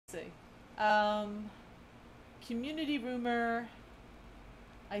see. Community rumor.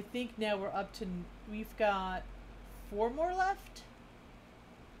 I think now we're up to, we've got 4 more left?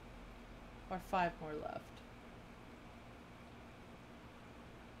 Or 5 more left?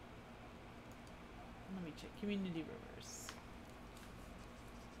 Let me check. Community rumors.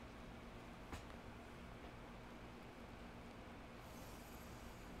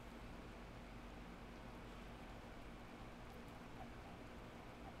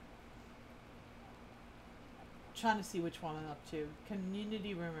 Trying to see which one I'm up to.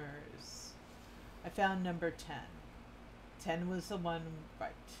 Community rumors. I found number 10. 10 was the one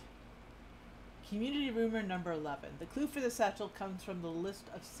right. Community rumor number 11. The clue for the satchel comes from the list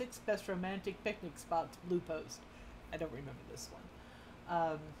of 6 best romantic picnic spots, Blue Post. I don't remember this one.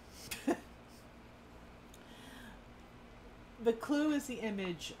 The clue is the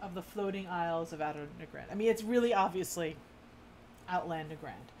image of the floating isles of Outer Nagrand. I mean, it's really obviously Outland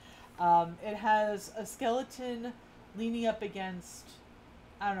Nagrand. It has a skeleton leaning up against,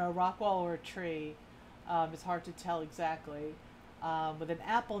 I don't know, a rock wall or a tree. It's hard to tell exactly. With an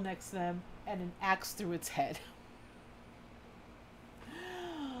apple next to them and an axe through its head.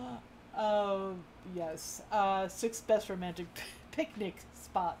 Oh, yes. 6 best romantic picnic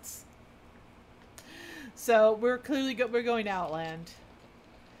spots. So we're clearly we're going to Outland.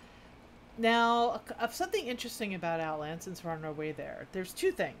 Now, something interesting about Outland, since we're on our way there, there's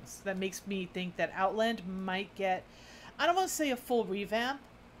 2 things that makes me think that Outland might get, I don't want to say a full revamp,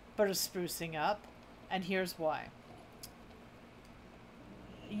 but a sprucing up. And here's why.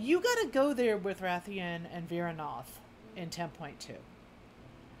 You gotta go there with Rathian and Viranoth in 10.2.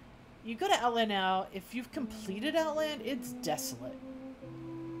 You go to Outland now. If you've completed Outland, it's desolate.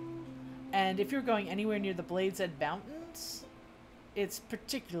 And if you're going anywhere near the Blades Edge Mountains, it's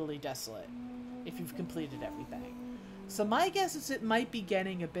particularly desolate if you've completed everything. So my guess is it might be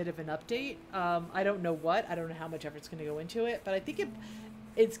getting a bit of an update. I don't know what. I don't know how much effort's going to go into it, but I think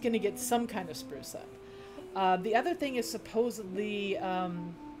it's going to get some kind of spruce up. The other thing is supposedly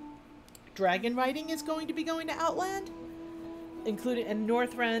dragon riding is going to be going to Outland, including in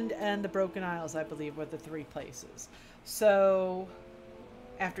Northrend and the Broken Isles, I believe, were the 3 places. So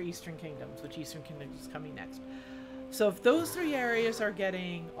after Eastern Kingdoms, which Eastern Kingdoms is coming next. So if those 3 areas are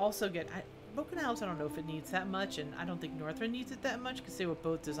Broken Isles, I don't know if it needs that much, and I don't think Northrend needs it that much because they were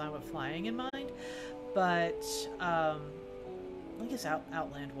both designed with flying in mind. But I guess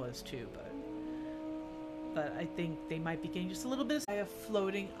Outland was too, but I think they might be getting just a little bit of a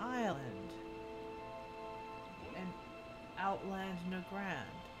floating island and Outland Nagrand.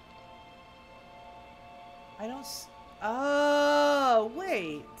 I don't. Oh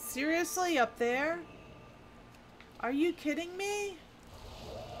wait, seriously, up there? Are you kidding me?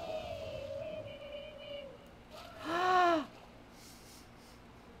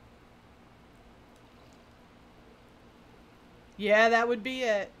 Yeah, that would be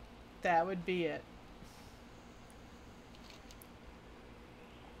it. That would be it.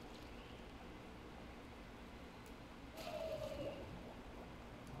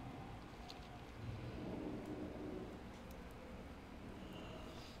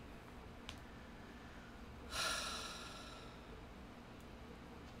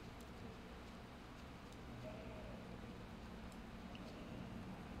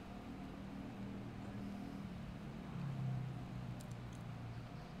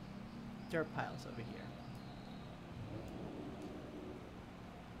 Dirt piles over here.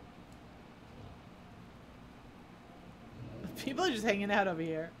 People are just hanging out over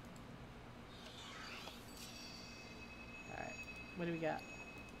here. Alright, what do we got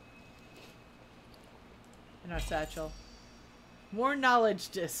in our satchel? More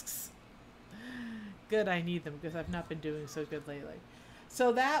knowledge discs. Good, I need them because I've not been doing so good lately.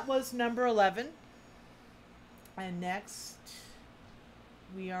 So that was number 11. And next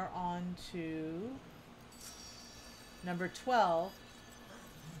we are on to number 12,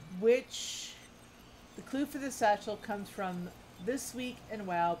 which the clue for the satchel comes from This Week in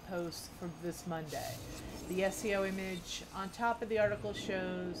WoW post from this Monday. The SEO image on top of the article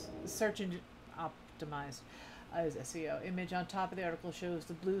shows the search engine optimized as SEO image on top of the article shows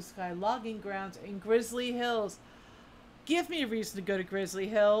the blue sky logging grounds in Grizzly Hills. Give me a reason to go to Grizzly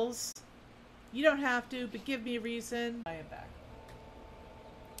Hills. You don't have to, but give me a reason. I am back.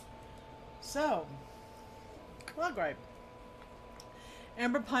 So, log right.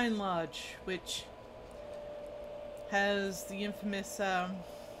 Amber Pine Lodge, which has the infamous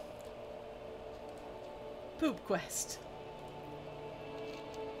poop quest.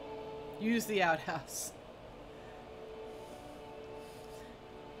 Use the outhouse.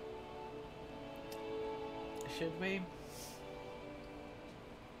 Should we?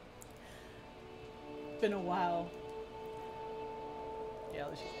 been a while. Yeah,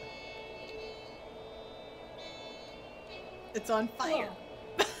 let's just go. It's on fire.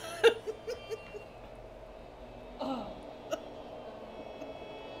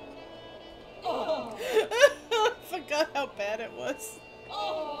 I forgot how bad it was.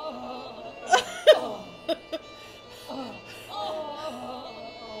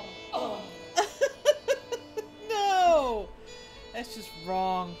 No! That's just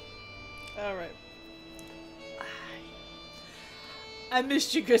wrong. Alright. I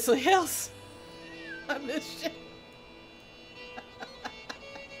missed you, Grizzly Hills. I missed you.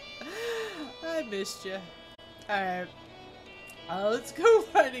 I missed you. Alright. Let's go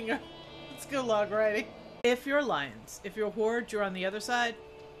riding. Let's go log riding. If you're lions, if you're horde, you're on the other side.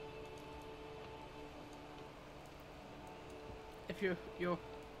 If you're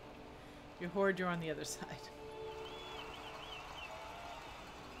horde, you're on the other side.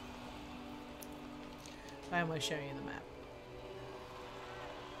 I'm only showing you the map.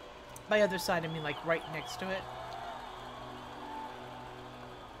 By other side, I mean like right next to it.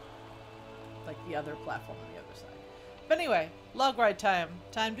 Like the other platform on the other side. But anyway, log ride time.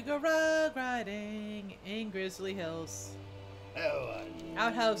 Time to go log riding in Grizzly Hills. Oh,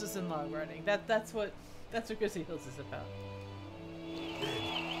 Outhouses and log riding. That's what Grizzly Hills is about.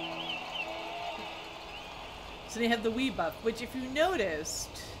 So they have the Wii buff, which if you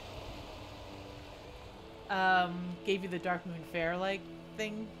noticed, gave you the Dark Moon Fair like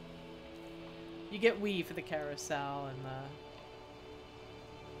thing. You get Wii for the carousel and the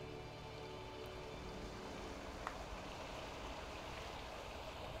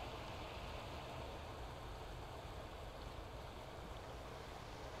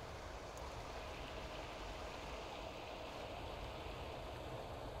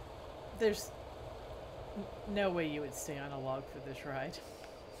there's no way you would stay on a log for this ride.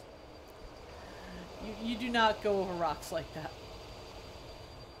 You do not go over rocks like that.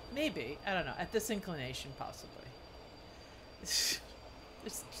 Maybe. I don't know. At this inclination, possibly. There's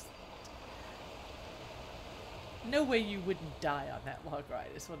just no way you wouldn't die on that log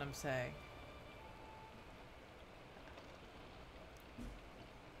ride, is what I'm saying.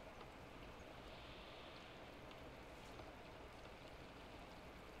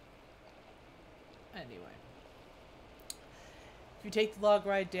 Anyway. If you take the log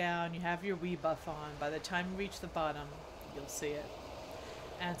ride down, you have your Wii buff on. By the time you reach the bottom, you'll see it.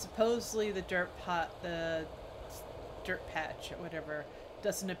 And supposedly the dirt patch or whatever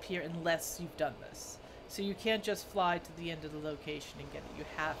doesn't appear unless you've done this. So you can't just fly to the end of the location and get it. You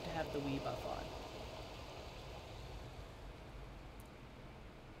have to have the Wii buff on.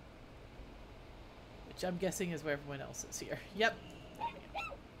 Which I'm guessing is where everyone else is here. Yep.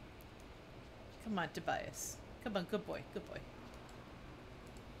 Come on, Tobias. Come on, good boy, good boy.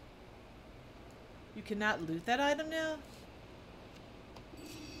 You cannot loot that item now?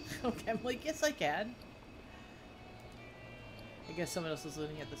 Okay, I'm like, yes I can. I guess someone else is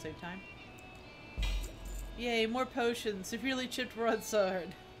looting at the same time. Yay, more potions. Severely chipped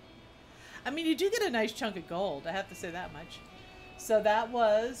broadsword. I mean, you do get a nice chunk of gold. I have to say that much. So that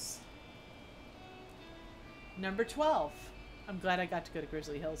was number 12. I'm glad I got to go to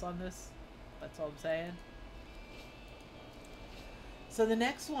Grizzly Hills on this. That's all I'm saying. So the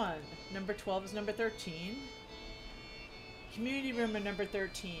next one, number 12 is number 13. Community rumor number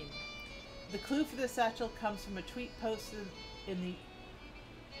 13. The clue for this satchel comes from a tweet posted in the...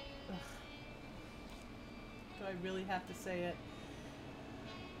 Ugh. Do I really have to say it?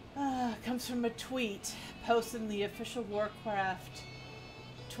 Comes from a tweet posted in the official Warcraft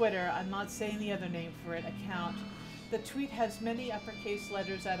Twitter, I'm not saying the other name for it, account. The tweet has many uppercase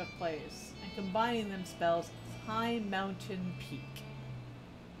letters out of place, and combining them spells High Mountain Peak.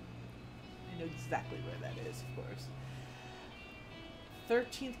 I know exactly where that is, of course.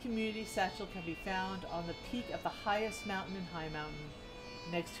 13th Community Satchel can be found on the peak of the highest mountain in High Mountain,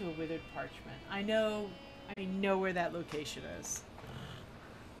 next to a withered parchment. I know where that location is.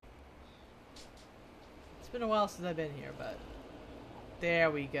 It's been a while since I've been here, but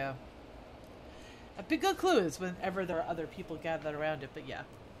there we go. A big good clue is whenever there are other people gathered around it, but yeah.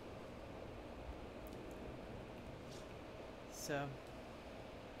 So,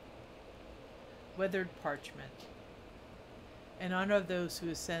 withered parchment. In honor of those who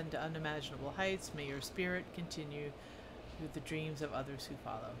ascend to unimaginable heights, may your spirit continue through the dreams of others who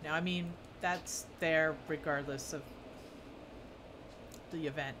follow. Now, I mean, that's there regardless of the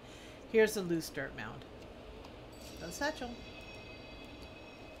event. Here's a loose dirt mound. The satchel.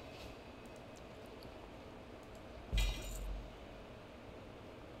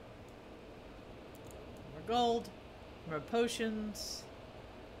 More gold, more potions,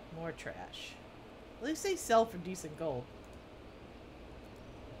 more trash. At least they sell for decent gold.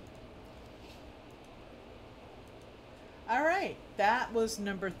 Alright, that was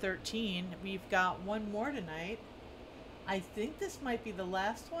number 13. We've got one more tonight. I think this might be the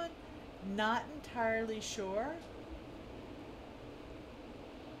last one. Not entirely sure.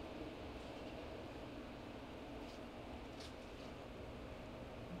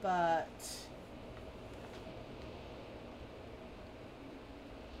 But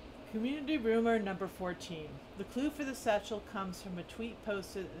community rumor number 14. The clue for the satchel comes from a tweet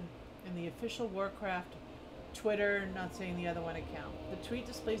posted in the official Warcraft Twitter, not saying the other one account. The tweet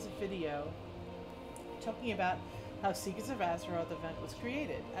displays a video talking about how Seekers of Azeroth event was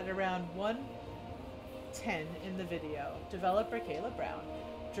created. At around 1:10 in the video, developer Kayla Brown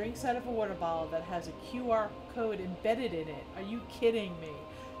drinks out of a water bottle that has a QR code embedded in it. Are you kidding me?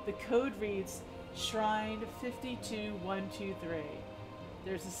 The code reads Shrine 52123.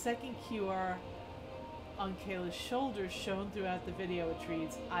 There's a second QR on Kayla's shoulders shown throughout the video, which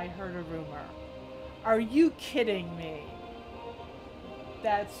reads, I heard a rumor. Are you kidding me?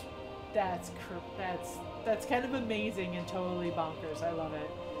 That's kind of amazing and totally bonkers. I love it.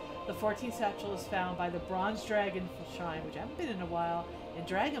 The 14th satchel is found by the Bronze Dragon Shrine, which I haven't been in a while, in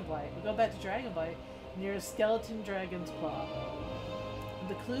Dragonblight. We'll go back to Dragonblight, near a skeleton dragon's claw.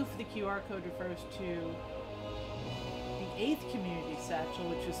 The clue for the QR code refers to the 8th community satchel,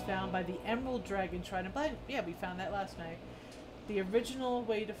 which was found by the Emerald Dragon Shrine. Yeah, we found that last night. The original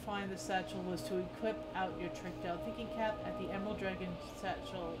way to find the satchel was to equip out your tricked out thinking cap at the Emerald Dragon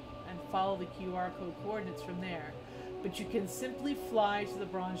satchel and follow the QR code coordinates from there. But you can simply fly to the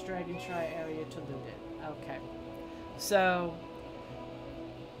Bronze Dragon Shrine area to loot it. Okay. So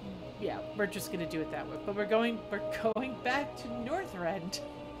yeah, we're just gonna do it that way. But we're going back to Northrend.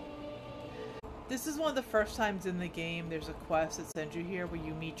 This is one of the first times in the game there's a quest that sends you here where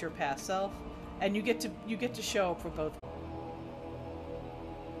you meet your past self, and you get to show up for both.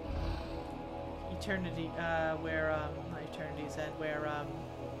 Eternity, where not Eternity's End, where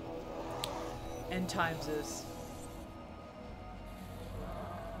End Times is.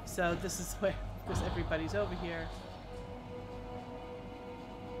 So this is where, because everybody's over here.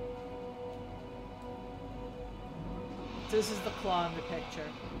 This is the claw in the picture.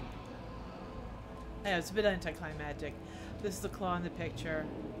 Yeah, it's a bit anticlimactic. This is the claw in the picture.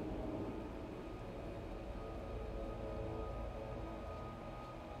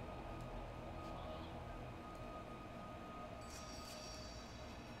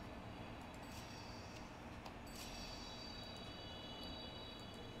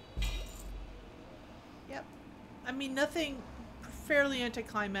 Yep. I mean, nothing fairly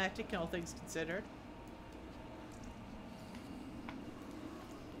anticlimactic, all things considered.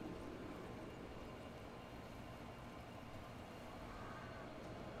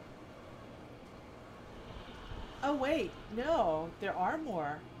 Oh wait, no, there are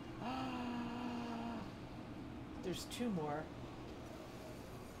more. There's two more.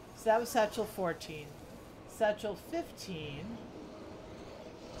 So that was Satchel 14. Satchel 15.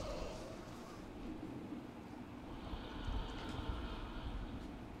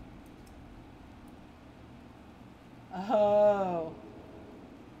 Oh.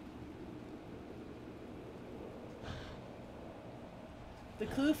 The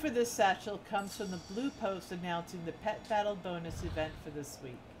clue for this satchel comes from the blue post announcing the Pet Battle bonus event for this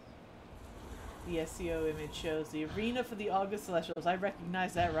week. The SEO image shows the arena for the August Celestials. I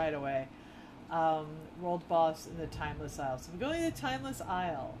recognize that right away. World boss in the Timeless Isle. So we're going to the Timeless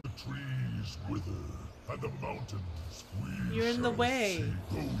Isle. The trees wither and the mountains we You're in the way.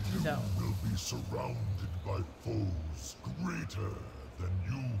 You will be surrounded by foes greater than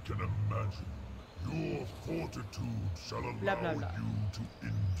you can imagine. Your fortitude shall allow blah, blah, blah. you to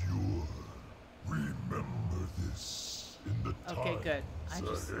endure. Remember this in the times Okay, good. I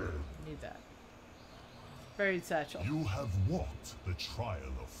just ahead. need that. Buried satchel. You have walked the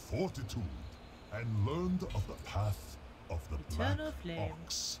trial of fortitude and learned of the path of the Eternal Black flame.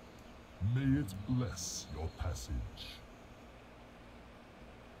 Ox. May it bless your passage.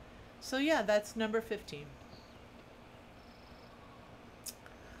 So yeah, that's number 15.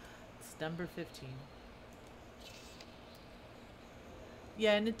 It's number 15.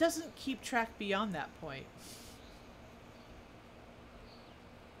 Yeah, and it doesn't keep track beyond that point.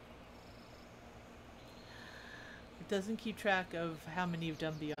 It doesn't keep track of how many you've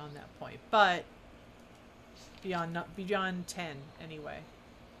done beyond that point, but beyond 10 anyway.